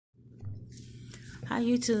Hi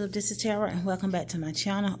YouTube, this is Tara and welcome back to my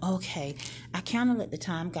channel. Okay, I kind of let the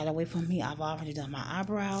time get away from me. I've already done my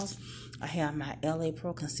eyebrows. I have my LA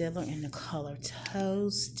Pro concealer in the color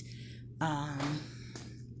Toast. I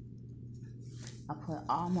put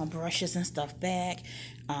all my brushes and stuff back.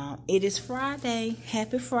 It is Friday.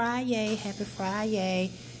 Happy Friday. Happy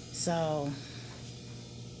Friday. So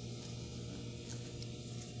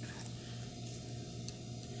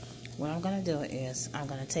what I'm going to do is I'm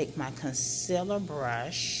going to take my concealer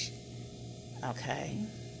brush, okay,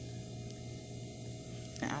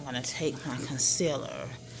 and I'm going to take my concealer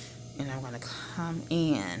and I'm going to come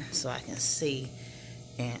in so I can see,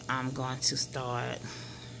 and I'm going to start,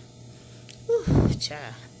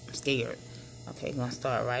 child, I'm scared. Okay, I'm going to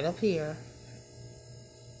start right up here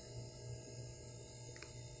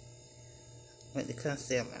with the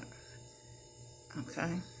concealer,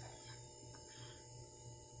 okay.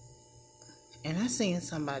 And I've seen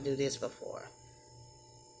somebody do this before.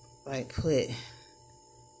 Like put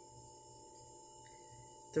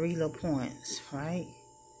 3 little points, right?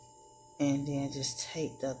 And then just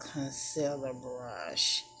take the concealer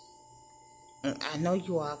brush. And I know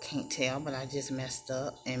you all can't tell, but I just messed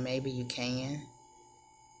up. And maybe you can.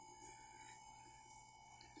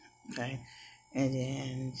 Okay. And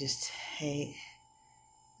then just take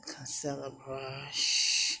the concealer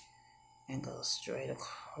brush and go straight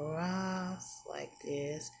across like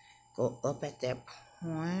this. Go up at that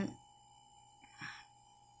point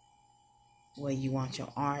where you want your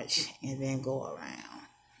arch, and then go around.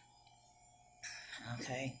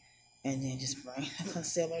 Okay, and then just bring the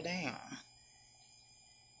concealer down.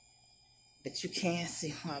 But you can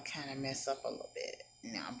see how I kind of mess up a little bit.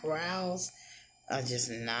 Now, brows are just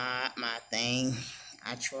not my thing.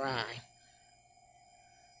 I try.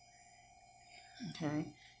 Okay.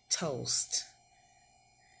 Toast.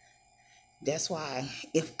 That's why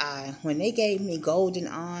when they gave me golden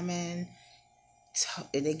almond,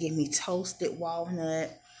 they give me toasted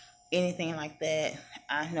walnut, anything like that,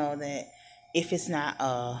 I know that if it's not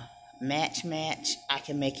a match, I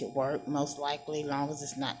can make it work most likely, as long as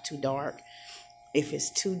it's not too dark. If it's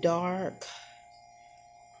too dark,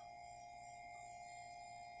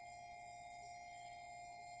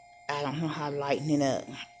 I don't know how to lighten it up.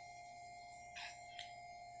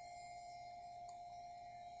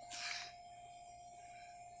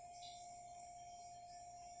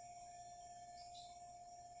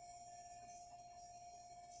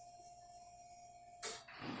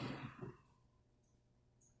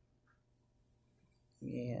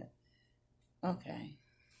 Yeah. Okay.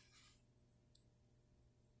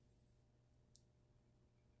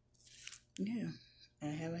 Yeah. I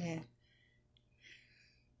have a hand.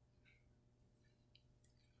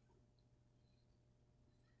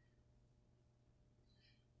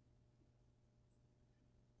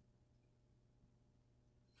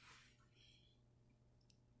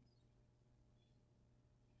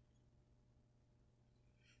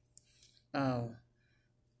 Oh.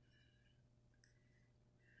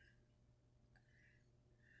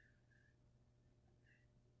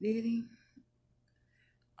 Did he?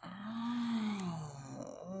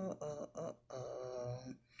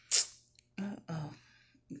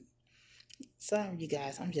 Sorry, you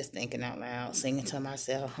guys. I'm just thinking out loud, singing to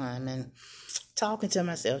myself, humming, talking to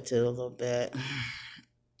myself too a little bit.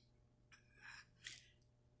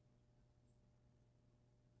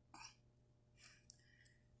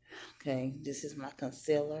 Okay, this is my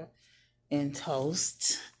concealer in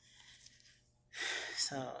Toast.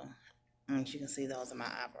 So, as you can see, those are my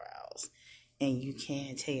eyebrows. And you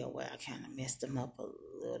can tell where I kind of messed them up a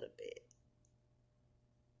little bit.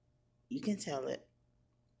 You can tell it.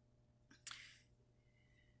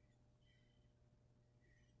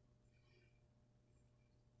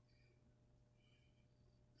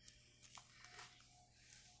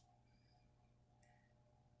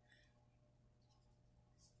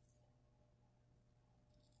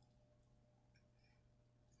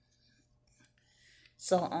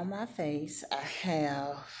 So on my face, I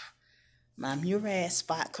have my Murad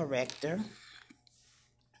spot corrector.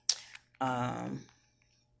 I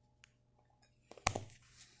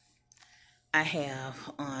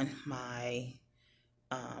have on my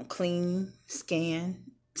clean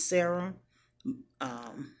skin serum,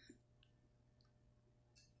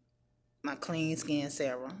 my clean skin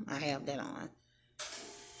serum. I have that on.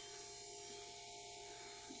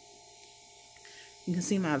 You can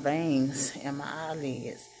see my veins and my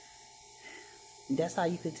eyelids. That's how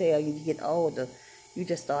you can tell you get older. You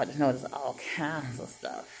just start to notice all kinds of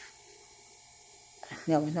stuff. I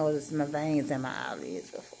never noticed my veins and my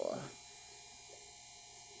eyelids before.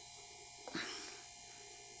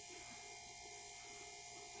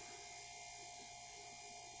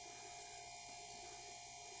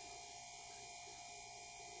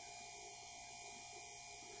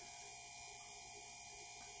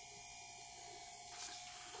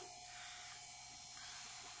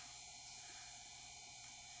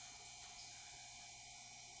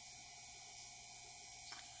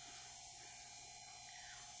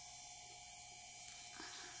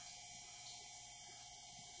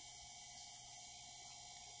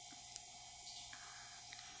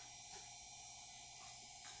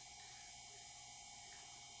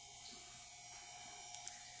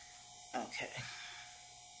 Okay.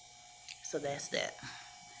 So that's that.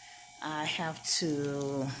 I have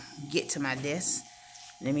to get to my desk.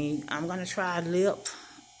 I'm gonna try lip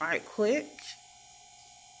right quick.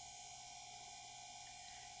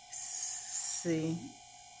 See,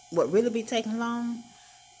 what really be taking long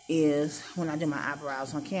is when I do my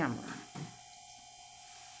eyebrows on camera.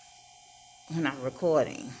 When I'm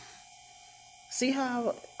recording. See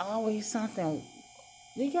how always something,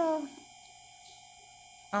 y'all?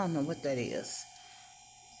 I don't know what that is.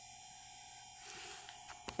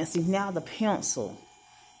 And see, now the pencil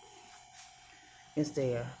is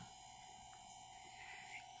there.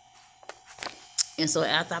 And so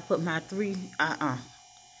after I put my three,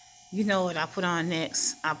 you know what I put on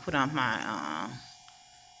next? I put on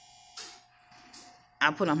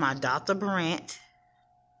my Dr. Brandt.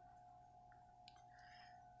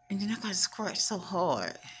 And then I got to scratch so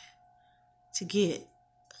hard to get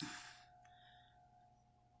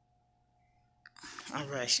a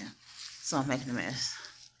Russian. So I'm making a mess.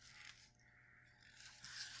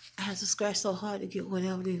 I have to scratch so hard to get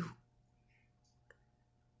whatever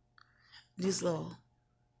this little.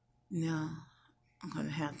 No, I'm going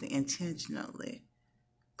to have to intentionally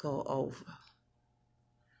go over.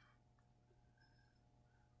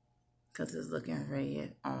 Because it's looking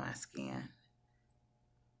red on my skin.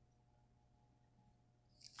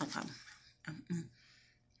 Okay.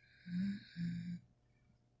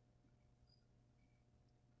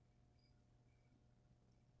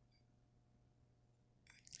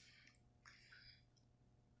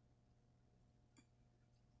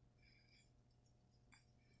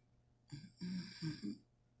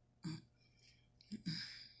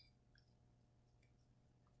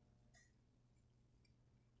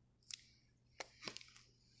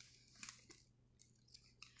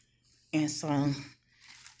 And so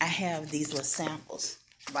I have these little samples,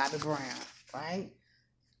 Bobbi Brown, right?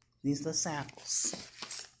 These little samples.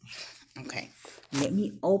 Okay, let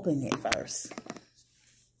me open it first.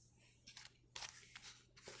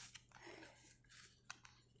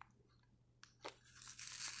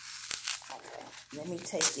 Okay, let me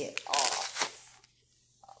take it off.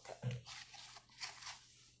 Okay.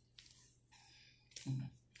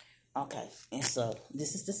 Okay, and so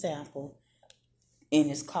this is the sample. And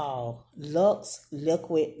it's called Luxe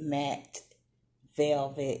Liquid Matte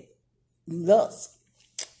Velvet. Luxe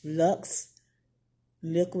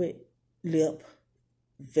Liquid Lip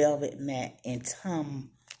Velvet Matte and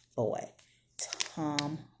Tomboy.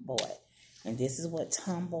 And this is what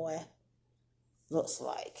Tomboy looks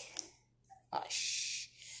like.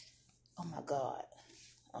 Oh my God.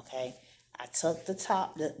 Okay. I took the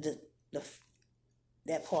top,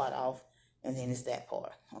 that part off, and then it's that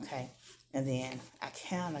part. Okay. And then I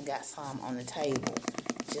kind of got some on the table,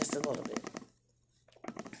 just a little bit.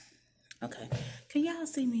 Okay, can y'all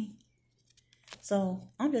see me? So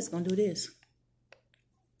I'm just gonna do this.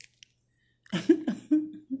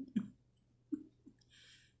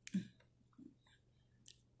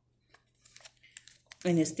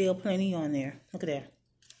 And there's still plenty on there. Look at that.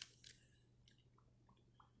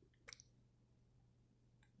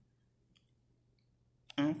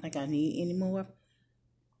 I don't think I need any more.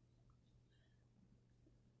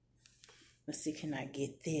 Let's see, can I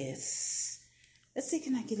get this? Let's see,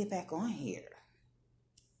 can I get it back on here?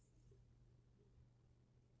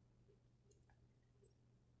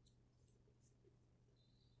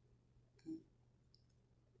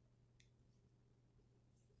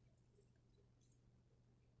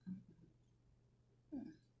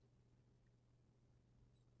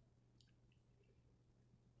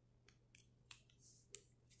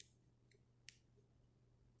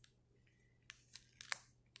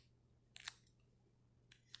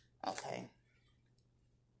 Okay.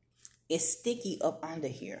 It's sticky up under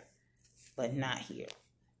here, but not here.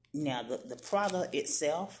 Now, the product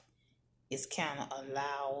itself is kind of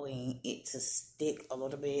allowing it to stick a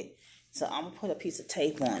little bit. So I'm going to put a piece of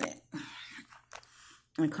tape on it.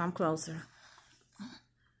 And come closer.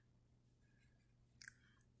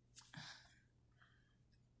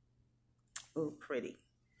 Oh, pretty.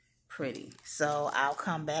 Pretty. So I'll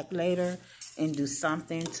come back later and do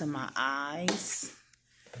something to my eyes.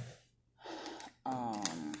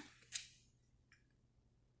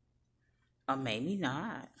 Or maybe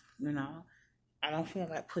not, you know. I don't feel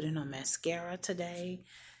like putting on mascara today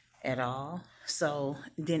at all. So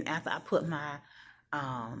then after I put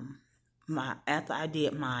after I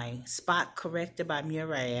did my spot corrector by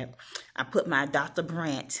Murad, I put my Dr.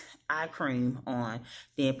 Brandt eye cream on,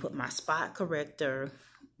 then put my spot corrector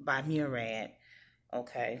by Murad.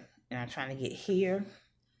 Okay, and I'm trying to get here,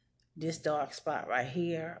 this dark spot right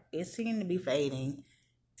here. It seemed to be fading.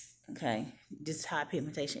 Okay, this high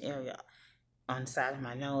pigmentation area on the side of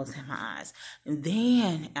my nose and my eyes. And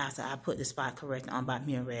then after I put the spot corrector on by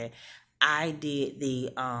Murad, I did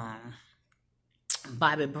the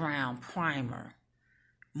Bobbi Brown primer,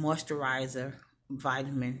 moisturizer,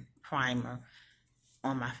 vitamin primer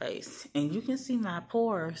on my face. And you can see my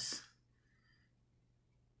pores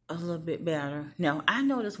a little bit better. Now, I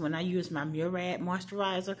noticed when I use my Murad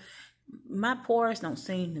moisturizer, my pores don't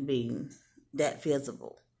seem to be that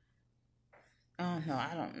visible. Oh no,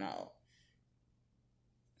 I don't know.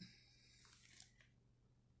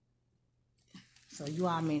 So you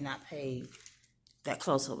all may not pay that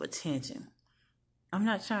close of attention. I'm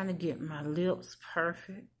not trying to get my lips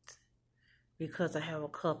perfect because I have a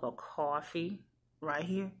cup of coffee right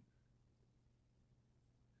here.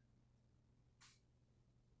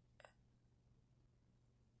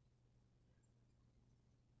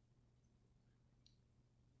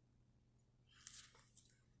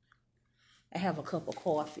 I have a cup of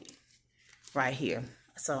coffee right here.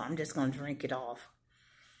 So I'm just going to drink it off.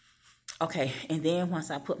 Okay, and then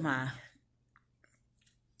once I put my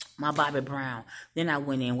Bobbi Brown, then I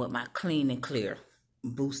went in with my Clean and Clear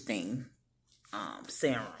boosting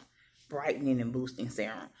serum, brightening and boosting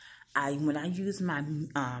serum. When I used my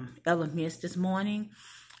Elements this morning,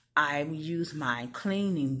 I used my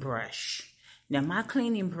cleaning brush. Now my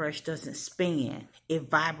cleaning brush doesn't spin, it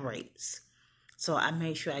vibrates. So I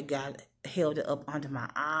made sure I held it up under my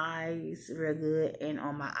eyes real good and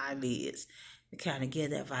on my eyelids to kind of get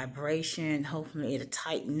that vibration. Hopefully it'll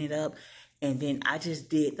tighten it up. And then I just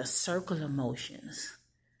did the circular motions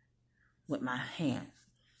with my hand.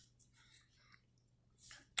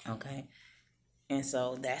 Okay. And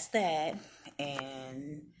so that's that.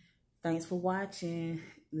 And thanks for watching.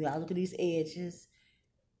 Y'all look at these edges.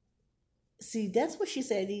 See, that's what she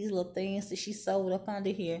said, these little things that she sewed up under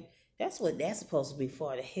here. That's what that's supposed to be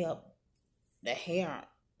for, to help the hair,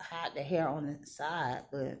 hide the hair on the side,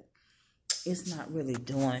 but it's not really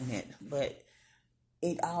doing it. But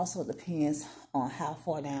it also depends on how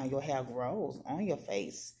far down your hair grows on your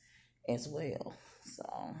face as well.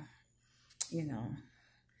 So, you know,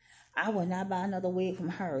 I will not buy another wig from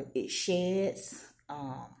her. It sheds.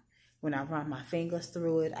 When I run my fingers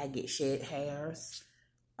through it, I get shed hairs.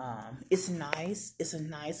 It's nice. It's a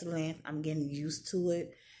nice length. I'm getting used to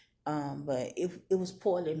it. But it was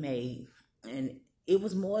poorly made. And it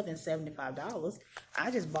was more than $75. I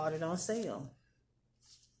just bought it on sale.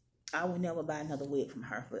 I would never buy another wig from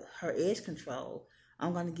her. But her edge control,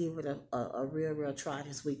 I'm going to give it a real try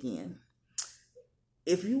this weekend.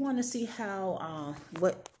 If you want to see how,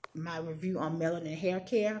 what my review on melanin hair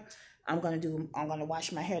care, I'm going to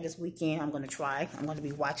wash my hair this weekend. I'm going to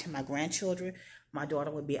be watching my grandchildren. My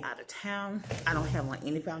daughter will be out of town. I don't have on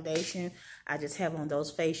any foundation. I just have on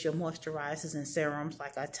those facial moisturizers and serums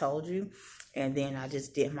like I told you. And then I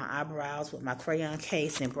just did my eyebrows with my crayon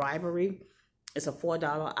case in Bribery. It's a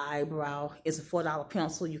 $4 eyebrow. It's a $4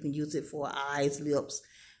 pencil. You can use it for eyes, lips,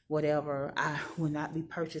 whatever. I will not be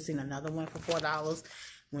purchasing another one for $4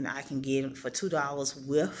 when I can get it for $2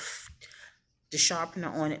 with the sharpener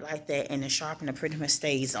on it like that. And the sharpener pretty much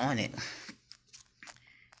stays on it.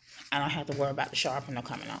 I don't have to worry about the sharpener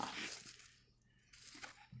coming off.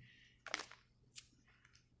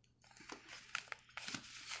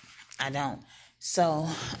 I don't. So,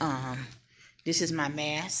 this is my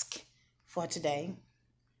mask for today.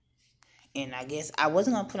 And I guess I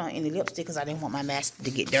wasn't going to put on any lipstick because I didn't want my mask to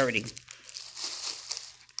get dirty.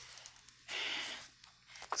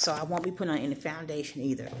 So I won't be putting on any foundation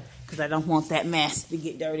either because I don't want that mask to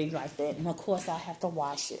get dirty like that. And of course, I have to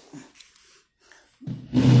wash it.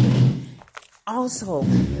 Also,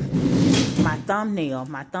 my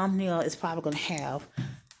thumbnail is probably going to have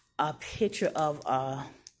a picture of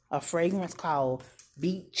a fragrance called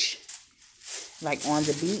Beach, like on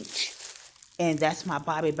the beach. And that's my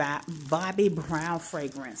Bobbi Brown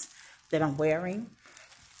fragrance that I'm wearing.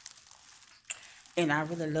 And I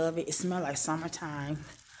really love it. It smells like summertime,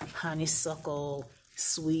 honeysuckle,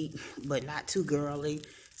 sweet, but not too girly,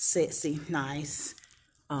 sexy, nice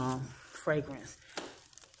fragrance.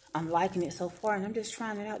 I'm liking it so far, and I'm just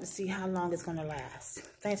trying it out to see how long it's going to last.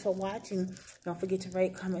 Thanks for watching. Don't forget to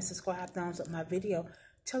rate, comment, subscribe, thumbs up my video.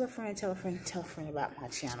 Tell a friend, tell a friend, tell a friend about my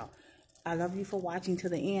channel. I love you for watching to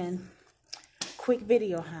the end. Quick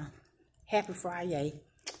video, huh? Happy Friday.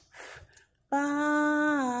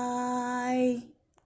 Bye.